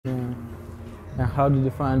And how did you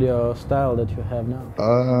find your style that you have now?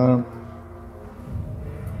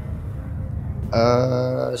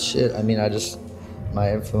 Shit. I mean,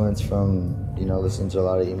 my influence from, listening to a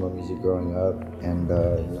lot of emo music growing up and,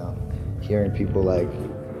 hearing people like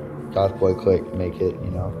Goth Boy Click make it,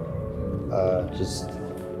 just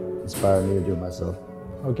inspired me to do it myself.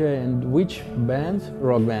 Okay, and which bands,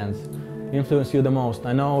 rock bands, influence you the most?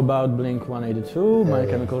 I know about Blink-182, My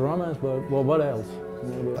Chemical Romance, but what else?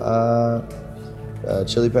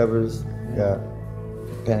 Chili Peppers, yeah.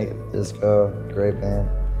 Panic at the Disco, great band.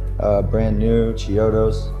 Brand New,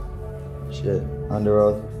 Chiodos, shit. Under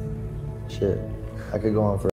Oath, shit. I could go on for